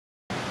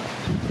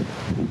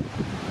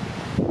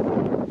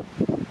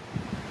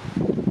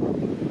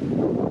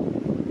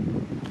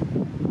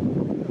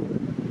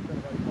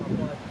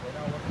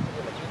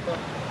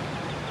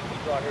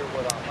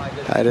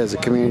That is a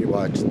community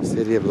watch in the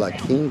city of La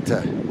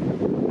Quinta. Hanging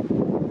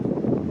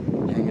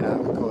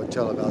out with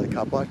Coachella Valley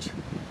Copwatch.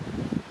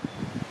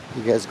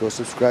 You guys go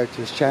subscribe to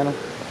his channel.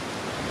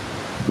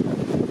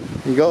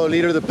 You go,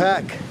 leader of the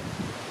pack.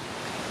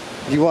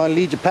 You want to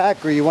lead your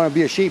pack or you want to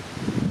be a sheep?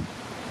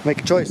 Make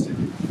a choice.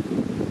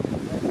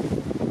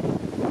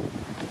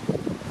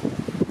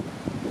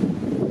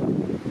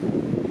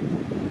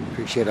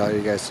 Appreciate all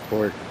you guys'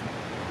 support.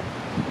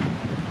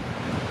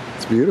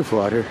 It's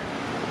beautiful out here.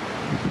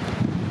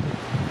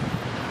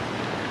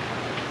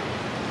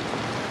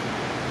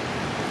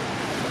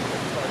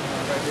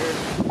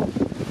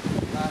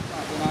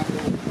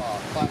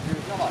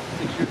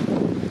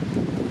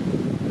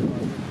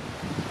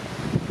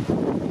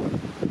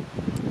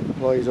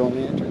 Employees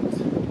only entrance.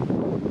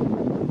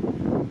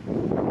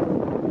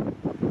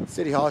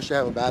 City Hall should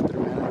have a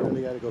bathroom, man. I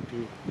really gotta go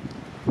pee.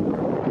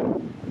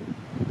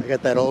 I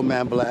got that old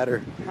man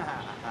bladder.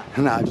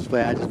 Nah, I'm just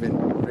playing. I just been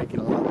drinking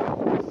a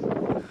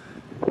lot.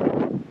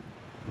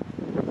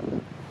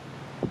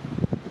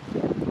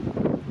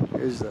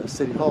 Here's the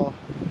City Hall.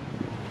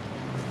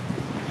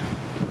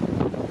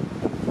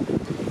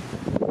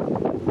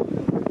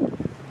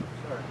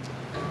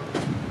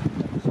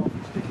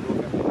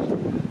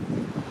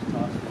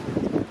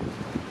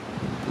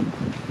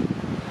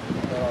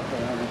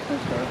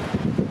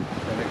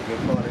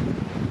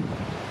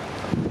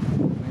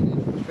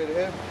 Straight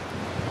ahead.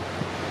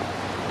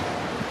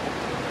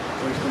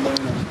 There's the main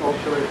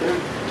sculpture right there.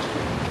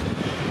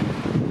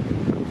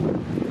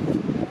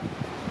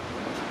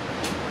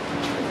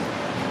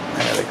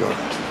 There they go.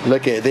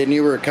 Look at it. They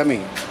knew we were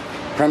coming.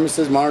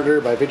 Premises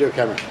monitored by video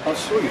camera. Oh,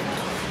 sweet.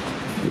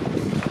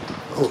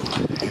 Oh,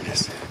 look at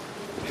this.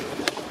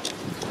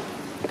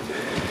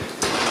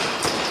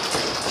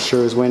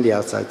 Sure is windy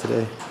outside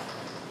today.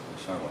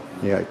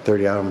 Yeah, like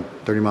 30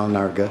 mile an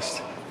hour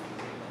gust.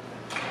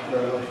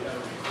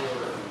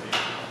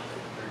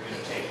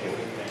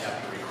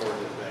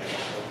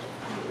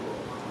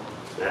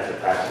 That's a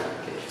passive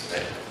case,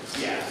 right?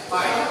 Yes.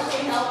 Hi, how can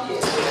I help you?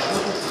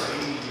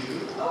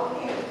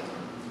 Okay.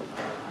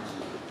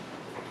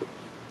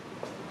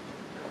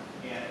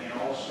 And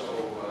also,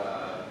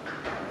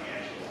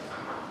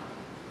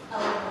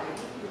 Angela.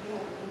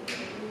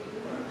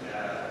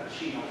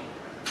 She knows.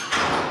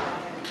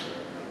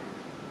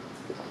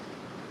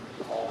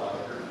 All about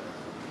her.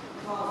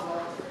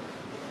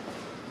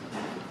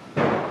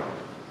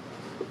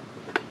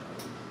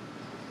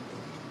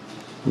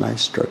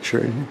 Nice structure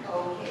in here.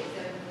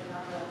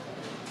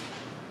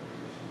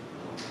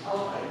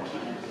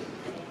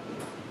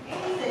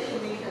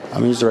 I'm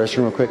gonna use the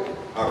restroom real quick.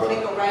 We're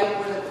gonna go right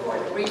where the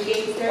court, 3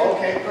 gates there.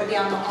 Okay. Go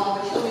down the hall,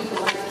 but she'll leave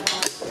the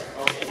lights on.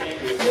 Okay, thank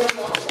you. You're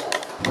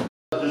welcome.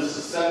 This is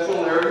a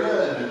central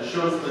area and it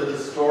shows the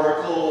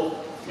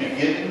historical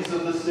beginnings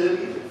of the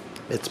city.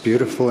 It's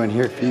beautiful in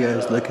here if you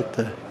guys look at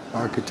the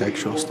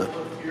architectural stuff.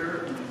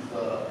 Here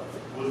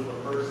was the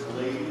first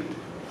lady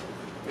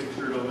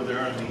pictured over there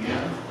on the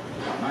end.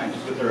 Nice.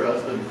 With her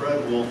husband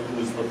Fred Wolf, who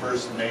was the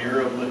first mayor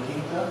of La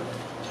Quinta.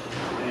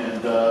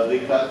 And they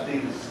got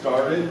things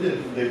started,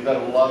 and they've got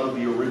a lot of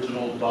the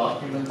original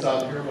documents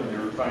out here when they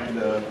were trying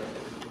to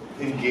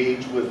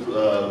engage with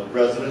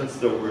residents.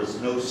 There was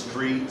no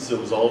streets, it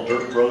was all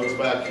dirt roads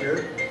back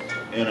here,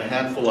 and a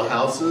handful of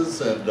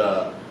houses, and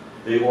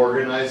they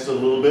organized a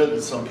little bit,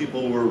 and some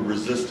people were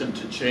resistant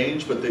to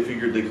change, but they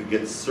figured they could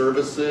get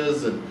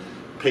services and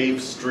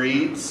paved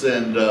streets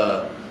and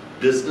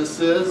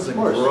businesses and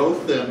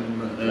growth,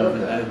 and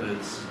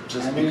it's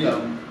just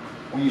become...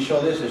 When you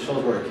show this, it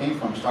shows where it came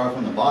from. Start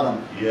from the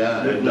bottom.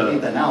 Yeah. And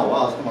that now,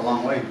 wow, it's come a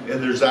long way.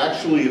 And there's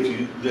actually, if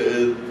you,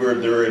 where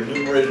they're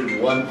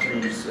enumerated 1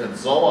 through and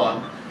so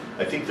on,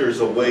 I think there's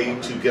a way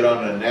to get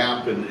on an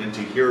app and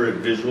to hear it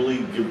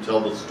visually,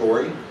 tell the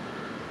story.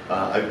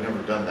 I've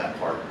never done that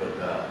part, but...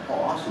 Oh,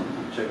 awesome.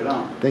 Check it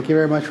out. Thank you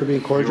very much for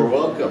being cordial. You're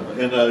welcome.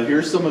 And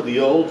here's some of the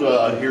old,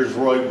 here's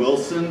Roy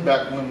Wilson,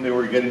 back when they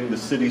were getting the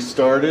city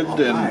started,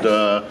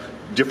 and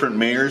different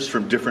mayors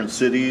from different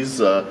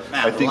cities.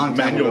 I think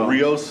Manuel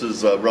Rios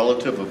is a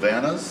relative of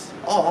Anna's.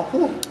 Oh,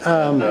 cool.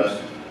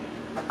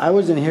 I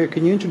wasn't here.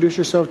 Can you introduce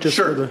yourself just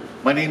Sure. for the...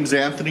 My name's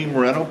Anthony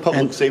Moreno,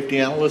 Public Safety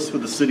Analyst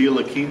with the City of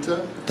La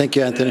Quinta. Thank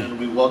you, Anthony. And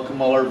we welcome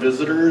all our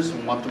visitors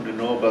and want them to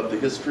know about the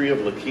history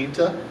of La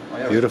Quinta. Oh,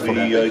 yeah, Beautiful.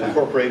 We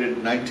incorporated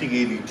in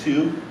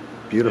 1982.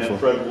 Beautiful. And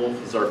Fred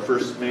Wolf is our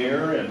first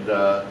mayor, and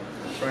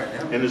Right,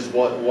 yeah. and his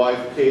wife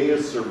Kay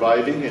is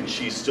surviving, and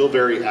she's still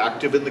very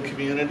active in the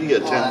community.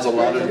 Attends a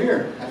lot of.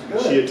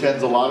 She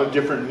attends a lot of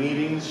different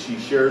meetings. She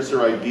shares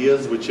her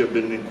ideas, which have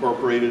been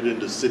incorporated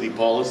into city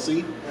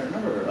policy. I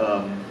remember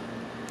her.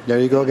 There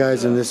you go,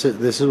 guys, and this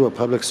is what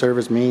public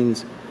service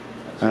means.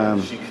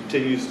 She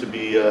continues to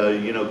be,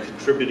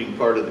 contributing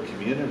part of the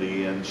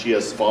community, and she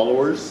has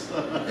followers.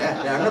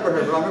 Yeah, I remember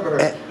her. I remember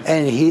her.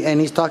 And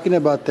he's talking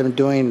about them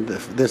doing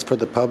this for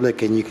the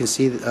public, and you can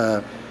see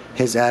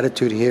his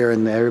attitude here,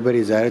 and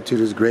everybody's attitude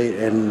is great,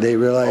 and they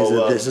realize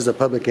that this is a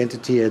public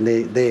entity, and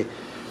they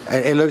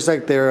It looks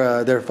like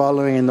they're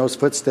following in those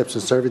footsteps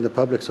and serving the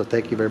public. So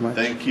thank you very much.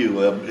 Thank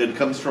you. It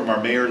comes from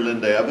our mayor,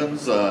 Linda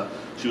Evans.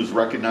 She was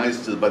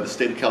recognized by the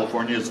state of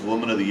California as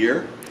Woman of the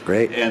Year.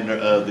 Great. And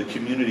the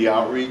community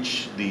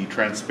outreach, the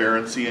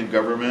transparency in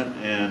government,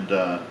 and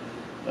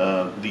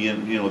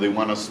they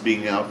want us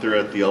being out there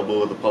at the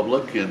elbow of the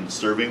public and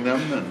serving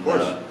them,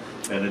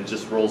 and it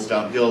just rolls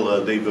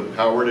downhill. They've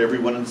empowered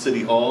everyone in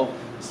City Hall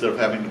instead of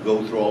having to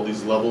go through all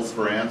these levels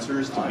for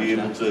answers to be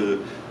able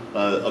to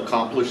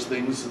accomplish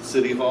things at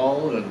City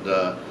Hall,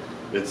 and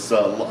it's a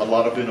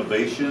lot of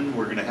innovation.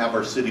 We're going to have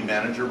our city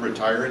manager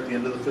retire at the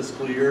end of the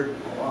fiscal year,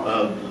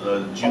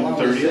 June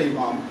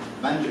 30th.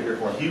 Manager here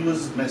for? He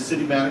was my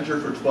city manager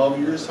for 12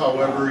 years.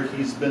 However,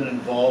 he's been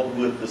involved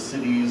with the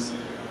city's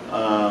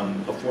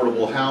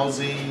affordable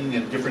housing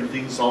and different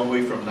things all the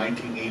way from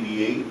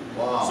 1988.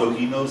 Wow. So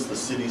he knows the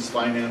city's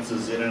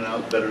finances in and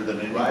out better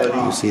than anybody.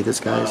 Right. You see this,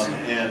 guys?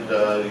 And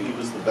he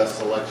was the best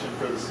selection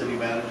for the city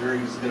manager.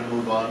 He's going to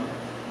move on.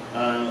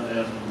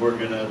 And we're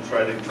going to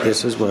try to...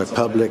 This is what a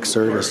public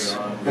service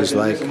is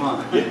like.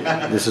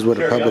 This is what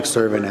a public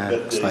servant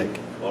acts like.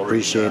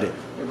 Appreciate it.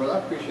 Yeah, brother, I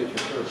appreciate your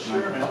service.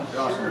 Sure, man.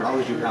 Awesome. How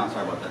was you down?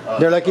 Sorry about that.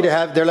 They're lucky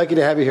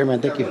to have you here,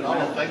 man. Thank you. No,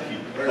 thank you.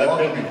 Very I've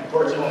welcome. been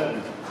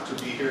fortunate to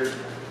be here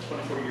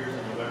 24 years in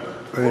November.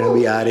 We're gonna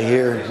be out of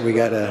here. We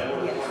got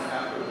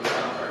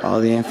all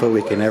the info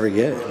we can ever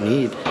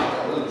need.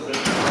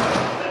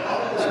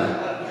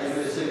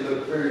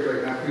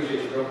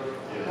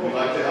 We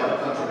like to have a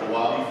comfortable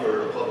lobby for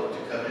the public to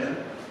come in,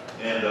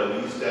 and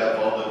we used to have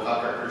all the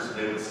contractors,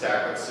 they would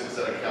stack up 6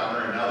 at a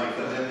counter, and now they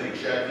come in, they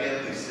check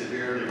in, they sit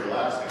here, they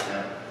relax, they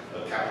have a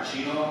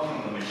cappuccino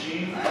on the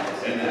machine,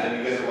 and then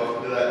you guys are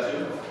welcome to that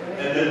too.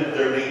 And then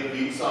their name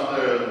beeps on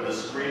the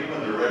screen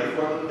when they're ready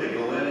for them, they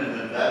go in, and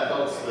then that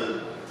helps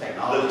the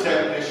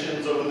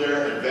technicians over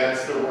there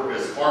advance their work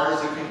as far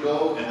as it can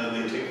go, and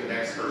then they take the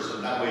next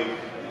person. That way,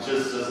 it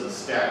just doesn't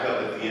stack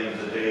up at the end of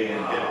the day and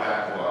get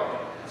backlogged.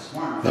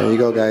 There you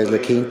go, guys. La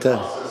Quinta,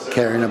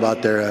 caring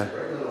about their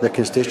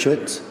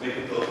constituents. Make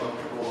them feel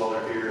comfortable while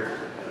they're here.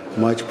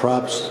 Much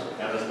props.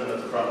 Anna's been at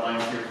the front line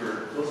here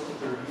for close to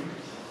 30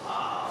 years.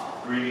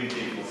 Greeting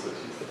people, so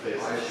she's the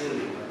face.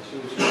 She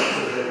was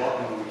very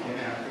welcome when we came in.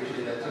 I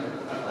appreciate that too.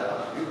 That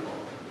was beautiful.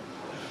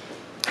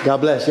 God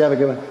bless. You have a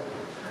good one.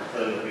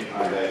 Pleasure to meet you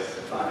guys.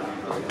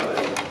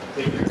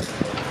 Take care.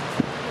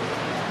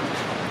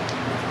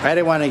 I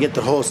didn't want to get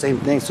the whole same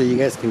thing so you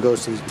guys can go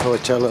see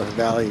Coachella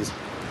Valley's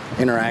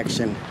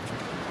interaction.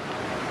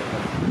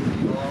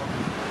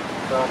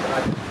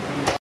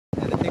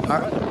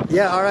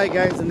 Yeah, all right,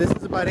 guys, and this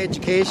is about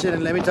education,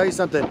 and let me tell you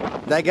something.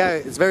 That guy,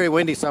 it's very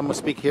windy, so I'm going to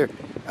speak here.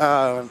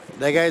 That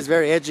guy is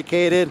very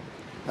educated,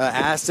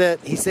 asset.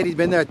 He said he's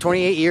been there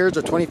 28 years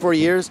or 24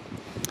 years,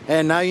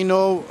 and now you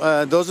know,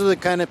 those are the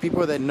kind of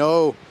people that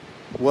know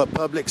what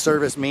public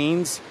service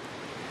means,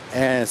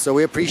 and so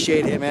we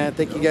appreciate it, man.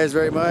 Thank you guys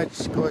very much.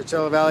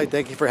 Coachella Valley,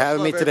 thank you for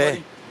having me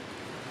today.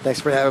 Thanks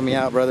for having me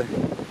out, brother.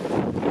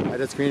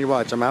 That's Community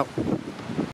Watch. I'm out.